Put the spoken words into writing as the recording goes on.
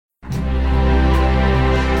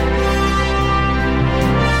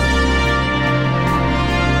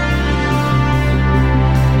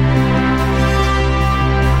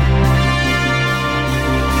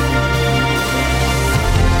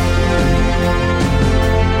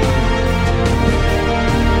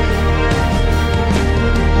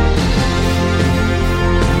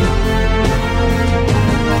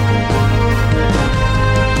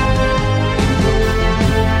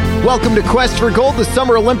welcome to Quest for Gold. The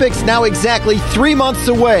Summer Olympics now exactly 3 months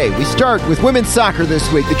away. We start with women's soccer this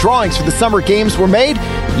week. The drawings for the Summer Games were made.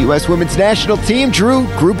 The U.S. women's national team drew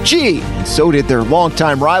Group G, and so did their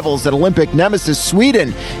longtime rivals and Olympic nemesis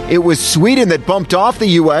Sweden. It was Sweden that bumped off the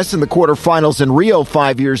U.S. in the quarterfinals in Rio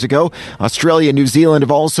 5 years ago. Australia and New Zealand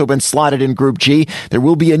have also been slotted in Group G. There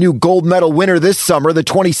will be a new gold medal winner this summer. The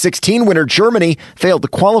 2016 winner, Germany, failed to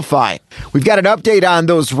qualify. We've got an update on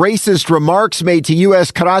those racist remarks made to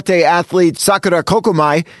U.S. karate athlete Sakura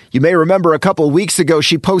Kokomai. You may remember a couple of weeks ago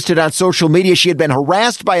she posted on social media she had been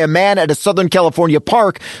harassed by a man at a Southern California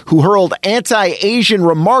park who hurled anti-Asian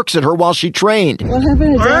remarks at her while she trained. What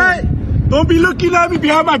happened? All right, don't be looking at me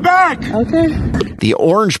behind my back. Okay. The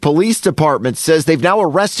Orange Police Department says they've now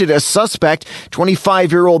arrested a suspect,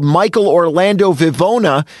 25-year-old Michael Orlando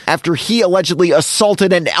Vivona, after he allegedly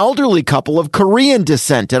assaulted an elderly couple of Korean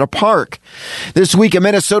descent at a park. This week, a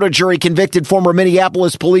Minnesota jury convicted former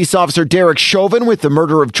Minneapolis police officer Derek Chauvin with the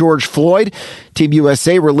murder of George Floyd. Team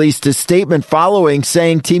USA released a statement following,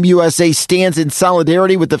 saying Team USA stands in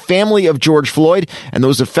solidarity with the family of George Floyd and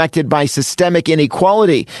those affected by systemic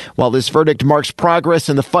inequality. While this verdict marks progress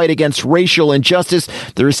in the fight against racial injustice,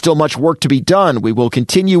 there is still much work to be done. We will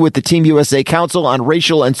continue with the Team USA Council on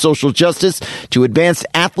Racial and Social Justice to advance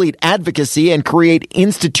athlete advocacy and create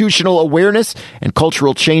institutional awareness and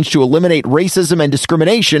cultural change to eliminate racism and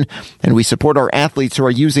discrimination. And we support our athletes who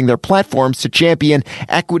are using their platforms to champion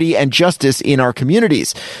equity and justice in our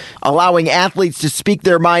communities. Allowing athletes to speak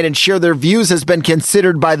their mind and share their views has been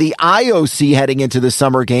considered by the IOC heading into the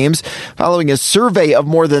Summer Games. Following a survey of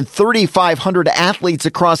more than 3,500 athletes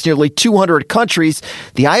across nearly 200 countries,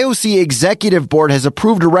 the IOC Executive Board has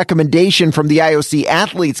approved a recommendation from the IOC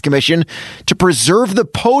Athletes Commission to preserve the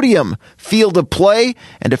podium, field of play,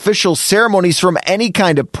 and official ceremonies from any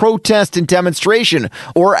kind of protest and demonstration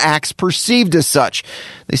or acts perceived as such.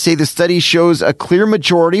 They say the study shows a clear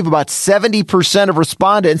majority of about 70% of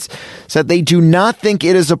respondents said they do not think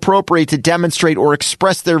it is appropriate to demonstrate or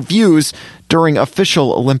express their views during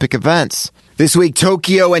official Olympic events. This week,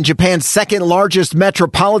 Tokyo and Japan's second largest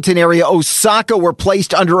metropolitan area, Osaka, were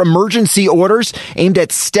placed under emergency orders aimed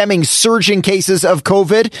at stemming surging cases of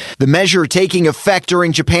COVID. The measure taking effect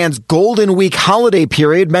during Japan's Golden Week holiday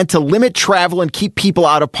period meant to limit travel and keep people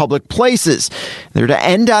out of public places. They're to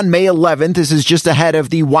end on May 11th. This is just ahead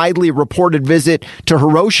of the widely reported visit to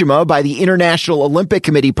Hiroshima by the International Olympic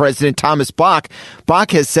Committee President Thomas Bach.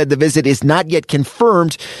 Bach has said the visit is not yet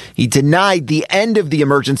confirmed. He denied the end of the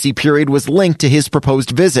emergency period was linked to his proposed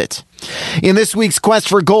visit. In this week's Quest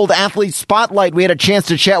for Gold Athlete Spotlight, we had a chance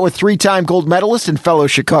to chat with three-time gold medalist and fellow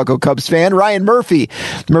Chicago Cubs fan Ryan Murphy.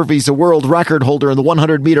 Murphy's a world record holder in the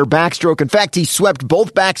 100-meter backstroke. In fact, he swept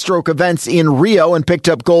both backstroke events in Rio and picked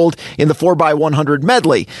up gold in the 4x100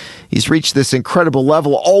 medley. He's reached this incredible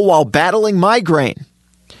level all while battling migraine.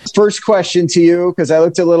 First question to you, because I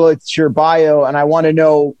looked a little at your bio, and I want to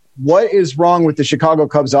know what is wrong with the Chicago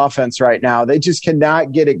Cubs offense right now. They just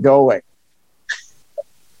cannot get it going.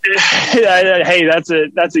 Hey, that's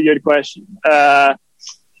a good question. I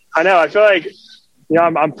know. I feel like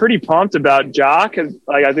I'm pretty pumped about Jock. I feel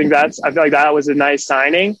like that was a nice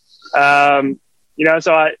signing. So I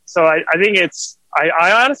think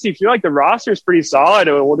I honestly feel like the roster is pretty solid.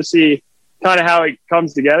 We'll just see kind of how it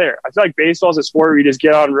comes together. I feel like baseball is a sport where you just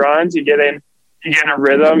get on runs, you get in a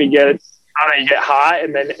rhythm, you get hot,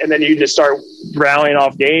 and then you just start rallying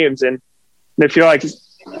off games. And I feel like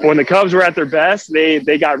when the Cubs were at their best, they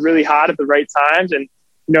got really hot at the right times, and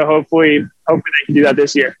hopefully they can do that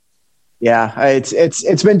this year. Yeah,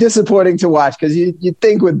 it's been disappointing to watch because you'd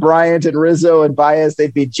think with Bryant and Rizzo and Baez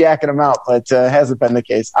they'd be jacking them out, but hasn't been the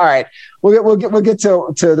case. All right, we'll get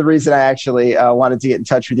to the reason I actually wanted to get in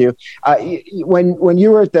touch with you. When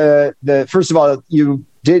you were at the first of all, you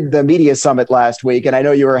did the media summit last week, and I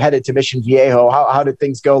know you were headed to Mission Viejo. How did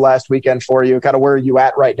things go last weekend for you? Kind of where are you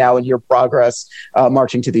at right now in your progress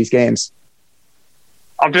marching to these games?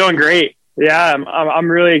 I'm feeling great. Yeah, I'm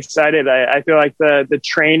really excited. I feel like the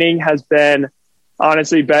training has been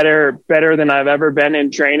honestly better than I've ever been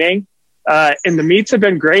in training. And the meets have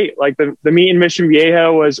been great. Like the meet in Mission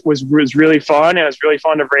Viejo was really fun. It was really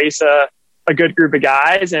fun to race a good group of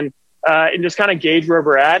guys and just kind of gauge where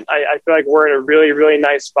we're at. I feel like we're in a really, really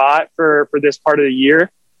nice spot for this part of the year.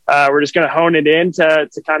 We're just going to hone it in to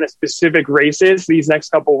kind of specific races these next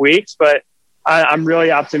couple of weeks, but I'm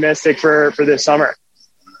really optimistic for this summer.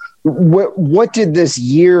 What did this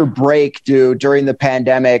year break do during the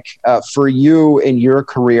pandemic for you in your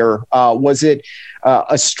career? Was it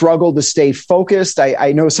a struggle to stay focused?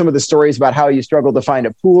 I know some of the stories about how you struggled to find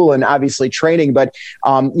a pool and obviously training, but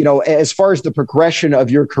as far as the progression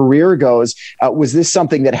of your career goes, was this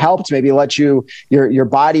something that helped maybe let your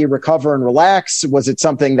body recover and relax? Was it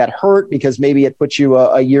something that hurt because maybe it put you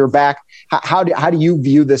a year back? How do you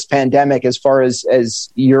view this pandemic as far as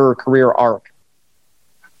your career arc?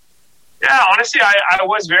 Yeah, honestly, I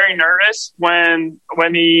was very nervous when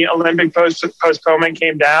the Olympic postponement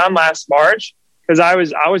came down last March, because I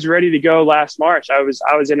was ready to go last March. I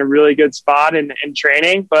was in a really good spot in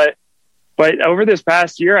training, but over this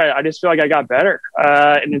past year, I just feel like I got better.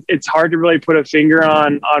 And it's hard to really put a finger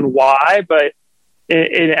on why, but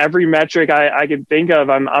in every metric I can think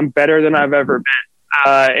of, I'm better than I've ever been.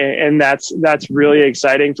 And that's really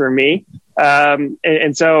exciting for me.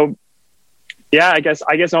 And so, yeah, I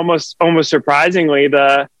guess almost surprisingly,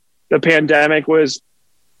 the pandemic was,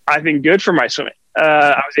 I think, good for my swimming.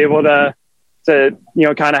 I was able to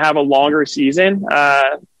kind of have a longer season.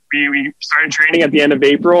 We started training at the end of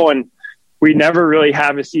April, and we never really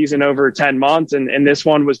have a season over 10 months. And this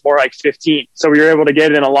one was more like 15. So we were able to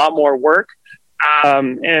get in a lot more work.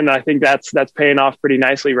 And I think that's paying off pretty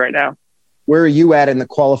nicely right now. Where are you at in the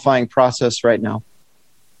qualifying process right now?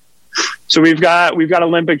 So we've got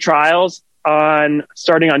Olympic trials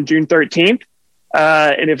starting on June 13th.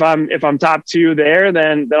 And if I'm top 2 there,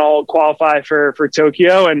 then I'll qualify for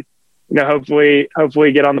Tokyo, and hopefully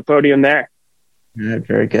get on the podium there. Yeah,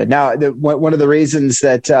 very good. Now, one of the reasons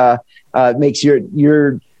that makes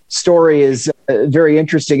your story is very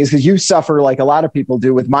interesting is because you suffer, like a lot of people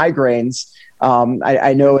do, with migraines.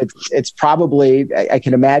 I know it's probably, I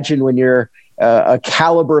can imagine when you're a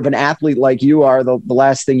caliber of an athlete like you are, the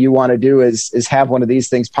last thing you want to do is have one of these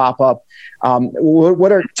things pop up.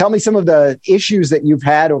 Tell me some of the issues that you've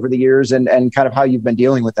had over the years and kind of how you've been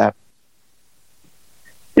dealing with that.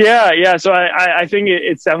 Yeah. So I think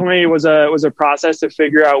it definitely was a process to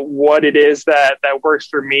figure out what it is that works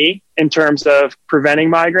for me in terms of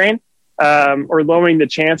preventing migraine, or lowering the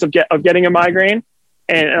chance of getting a migraine.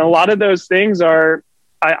 And a lot of those things are,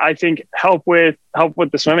 I think, help with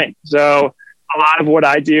the swimming. So a lot of what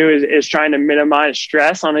I do is trying to minimize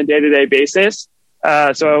stress on a day-to-day basis.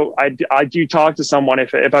 So I do talk to someone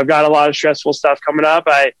if I've got a lot of stressful stuff coming up.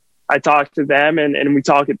 I talk to them and we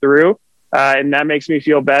talk it through, and that makes me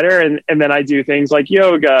feel better. And then I do things like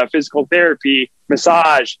yoga, physical therapy,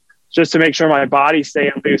 massage, just to make sure my body's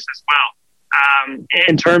staying loose as well.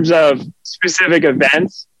 In terms of specific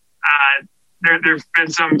events, there've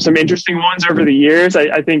been some interesting ones over the years.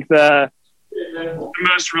 I think the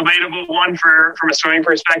most relatable one from a swimming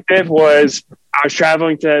perspective was I was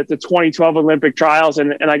traveling to 2012 Olympic trials,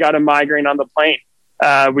 and I got a migraine on the plane.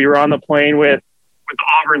 We were on the plane with the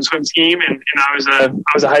Auburn swim team, and I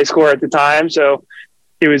was a high schooler at the time, so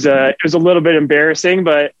it was a little bit embarrassing,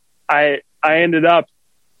 but I ended up,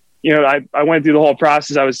 I went through the whole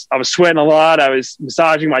process. I was sweating a lot. I was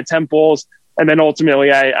massaging my temples, and then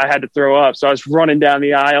ultimately I had to throw up. So I was running down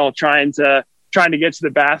the aisle trying to get to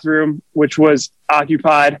the bathroom, which was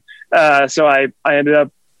occupied. So I ended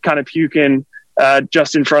up kind of puking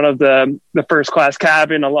just in front of the first class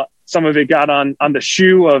cabin. Some of it got on the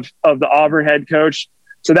shoe of the Auburn head coach.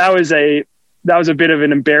 So that was a bit of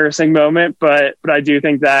an embarrassing moment, but I do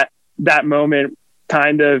think that moment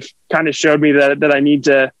kind of showed me that I need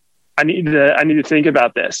to think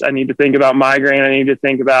about this. I need to think about migraine. I need to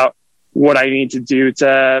think about what I need to do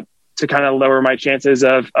to kind of lower my chances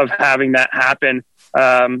of having that happen,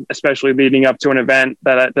 especially leading up to an event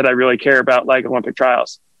that I really care about, like Olympic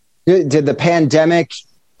trials. Did the pandemic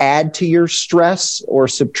add to your stress or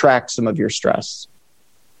subtract some of your stress?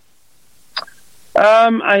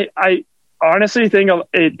 I honestly think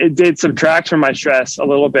it did subtract from my stress a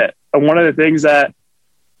little bit. One of the things that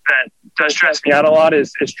does stress me out a lot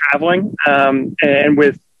is traveling. And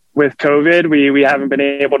with COVID, we haven't been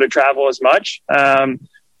able to travel as much.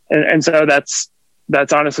 And so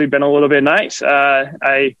that's honestly been a little bit nice.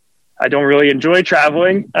 I don't really enjoy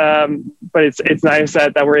traveling, but it's nice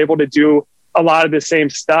that we're able to do a lot of the same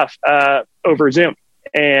stuff over Zoom,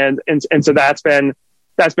 and so that's been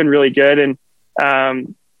really good. And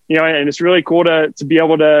and it's really cool to be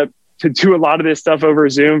able to do a lot of this stuff over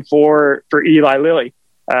Zoom for Eli Lilly.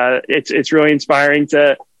 It's really inspiring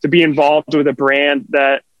to be involved with a brand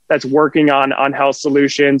that's working on health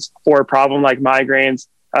solutions for a problem like migraines.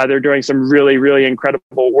 They're doing some really, really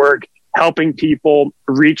incredible work, helping people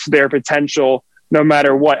reach their potential no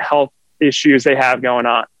matter what health issues they have going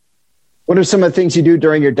on. What are some of the things you do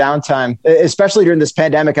during your downtime, especially during this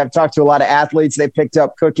pandemic? I've talked to a lot of athletes. They picked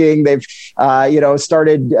up cooking. They've,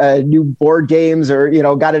 started new board games or,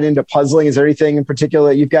 gotten into puzzling. Is there anything in particular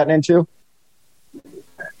that you've gotten into?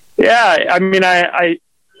 Yeah, I mean,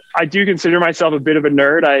 I do consider myself a bit of a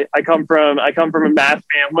nerd. I come from a math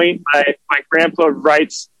family. My grandpa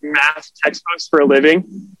writes math textbooks for a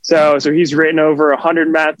living. So he's written over 100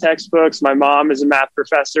 math textbooks. My mom is a math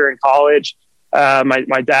professor in college.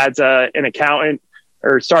 My dad's an accountant,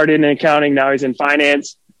 or started in accounting. Now he's in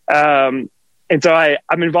finance. And so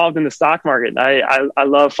I'm involved in the stock market. I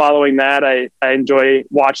love following that. I enjoy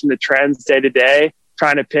watching the trends day to day,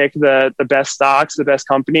 trying to pick the best stocks, the best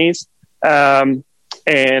companies, and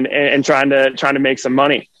trying to make some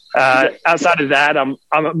money. Outside of that, I'm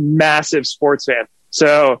a massive sports fan.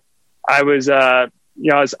 So I was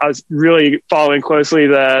really following closely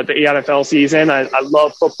the NFL season. I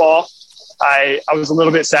love football. I was a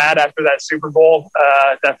little bit sad after that Super Bowl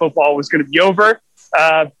that football was going to be over.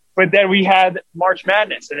 But then we had March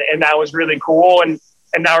Madness, and that was really cool. And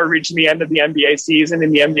now we're reaching the end of the NBA season,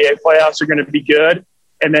 and the NBA playoffs are going to be good.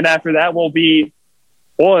 And then after that,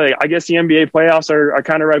 I guess the NBA playoffs are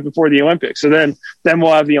kind of right before the Olympics. So then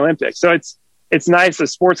we'll have the Olympics. So it's nice. The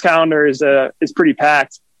sports calendar is pretty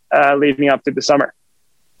packed leading up to the summer.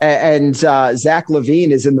 And Zach LaVine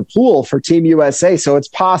is in the pool for Team USA. So it's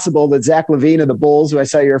possible that Zach LaVine of the Bulls, who I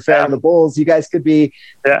saw you're a fan of the Bulls, you guys could be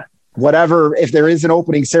whatever, if there is an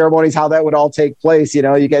opening ceremonies, how that would all take place.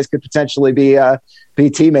 You guys could potentially be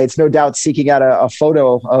teammates, no doubt seeking out a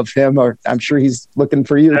photo of him, or I'm sure he's looking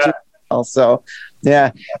for you too. Also,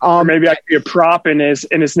 yeah. Or maybe I could be a prop in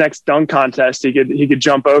his next dunk contest. He could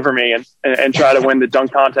jump over me and try to win the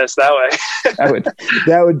dunk contest that way.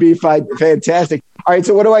 that would be fantastic. All right.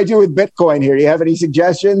 So what do I do with Bitcoin here? Do you have any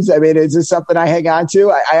suggestions? I mean, is this something I hang on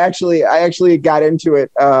to? I actually got into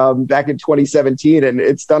it back in 2017, and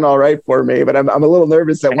it's done all right for me. But I'm a little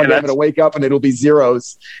nervous that one day I'm going to wake up and it'll be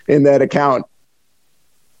zeros in that account.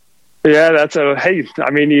 Yeah, hey. I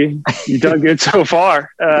mean, you done good so far.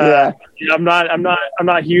 I'm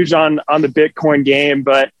not huge on the Bitcoin game,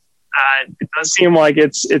 but it does seem like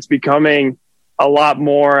it's becoming a lot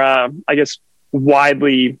more, I guess,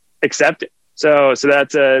 widely accepted. So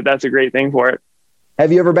that's a great thing for it.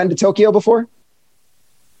 Have you ever been to Tokyo before?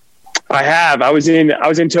 I have. I was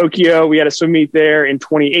in Tokyo. We had a swim meet there in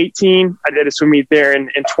 2018. I did a swim meet there in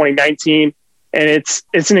 2019, and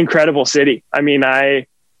it's an incredible city. I mean, I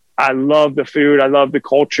love the food. I love the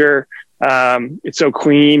culture. It's so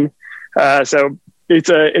clean. So it's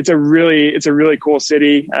a really cool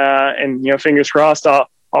city. And fingers crossed, I'll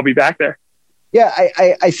be back there. Yeah,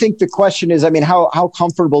 I think the question is, I mean, how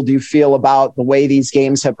comfortable do you feel about the way these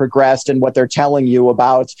games have progressed and what they're telling you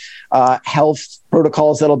about health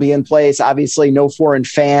protocols that'll be in place? Obviously, no foreign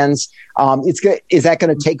fans. Is that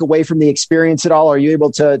going to take away from the experience at all? Are you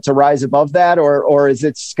able to rise above that, or is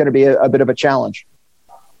it going to be a bit of a challenge?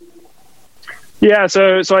 Yeah,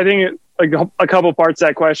 so I think a couple parts to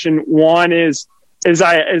that question. One is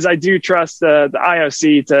I do trust the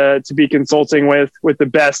IOC to be consulting with the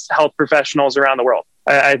best health professionals around the world.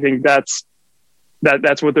 I think that's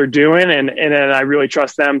what they're doing, and I really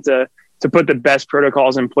trust them to put the best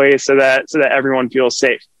protocols in place so that everyone feels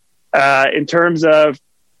safe. In terms of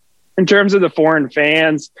the foreign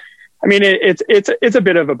fans, I mean it's a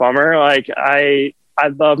bit of a bummer. Like I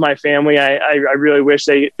love my family. I really wish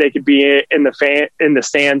they could be in the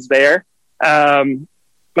stands there.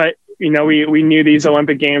 But we knew these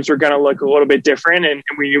Olympic Games were going to look a little bit different, and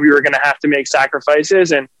we knew we were going to have to make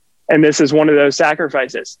sacrifices, and this is one of those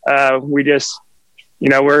sacrifices. We just,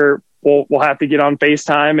 we'll have to get on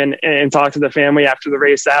FaceTime and talk to the family after the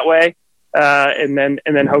race that way, and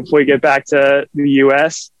then hopefully get back to the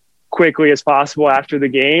U.S. quickly as possible after the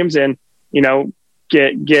games, and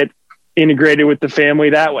get integrated with the family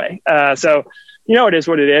that way. So it is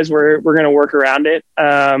what it is. We're going to work around it,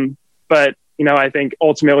 but. I think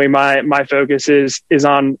ultimately my focus is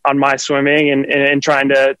on my swimming and trying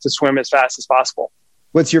to swim as fast as possible.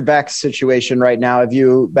 What's your vax situation right now? Have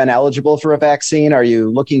you been eligible for a vaccine? Are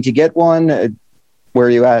you looking to get one? Where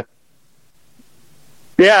are you at?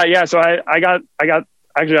 Yeah. So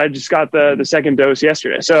I just got the second dose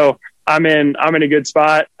yesterday. So I'm in a good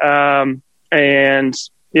spot. And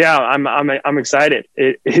yeah, I'm excited.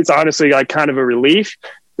 It's honestly like kind of a relief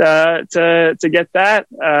to get that.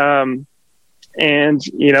 And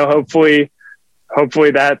hopefully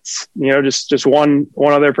that's just one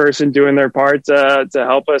other person doing their part to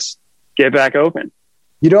help us get back open.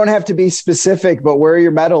 You don't have to be specific, but where are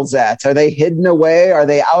your medals at? Are they hidden away? Are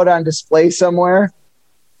they out on display somewhere?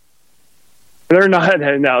 They're not.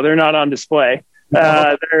 No, they're not on display.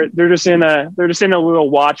 They're just in a little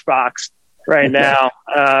watch box right now.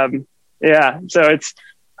 So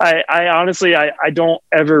I honestly don't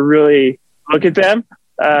ever really look at them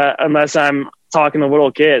unless I'm talking to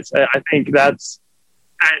little kids. I think that's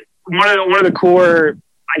one of the core,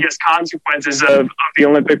 I guess, consequences of the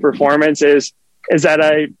Olympic performance is that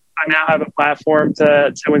I now have a platform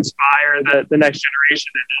to inspire the next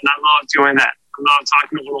generation, and I love doing that. I love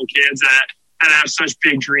talking to little kids that have such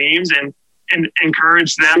big dreams and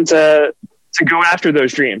encourage them to go after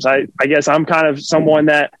those dreams. I guess I'm kind of someone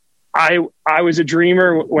that I was a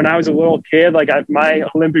dreamer when I was a little kid. Like my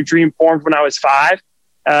Olympic dream formed when I was 5.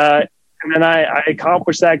 And then I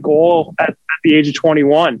accomplished that goal at the age of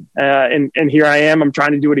 21. And here I am. I'm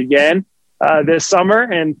trying to do it again this summer,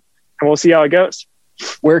 and we'll see how it goes.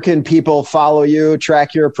 Where can people follow you,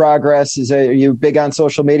 track your progress? Are you big on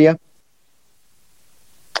social media?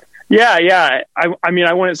 Yeah. I mean,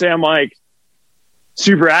 I wouldn't say I'm like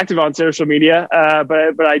super active on social media,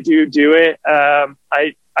 but I do it. I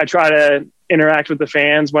try to interact with the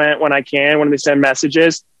fans when I can, when they send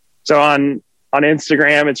messages. So on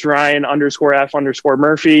Instagram, it's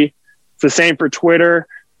Ryan_F_Murphy. It's the same for Twitter.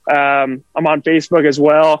 I'm on Facebook as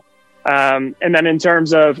well. And then in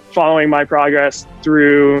terms of following my progress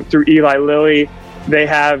through Eli Lilly, they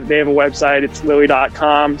have a website. It's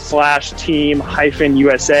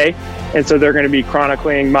lilly.com/team-USA. And so they're going to be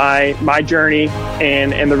chronicling my journey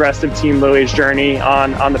and the rest of Team Lilly's journey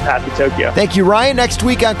on the path to Tokyo. Thank you, Ryan. Next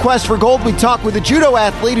week on Quest for Gold, we talk with a judo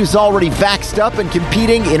athlete who's already vaxxed up and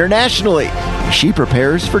competing internationally. She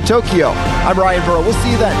prepares for Tokyo. I'm Ryan Burrow. We'll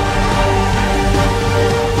see you then.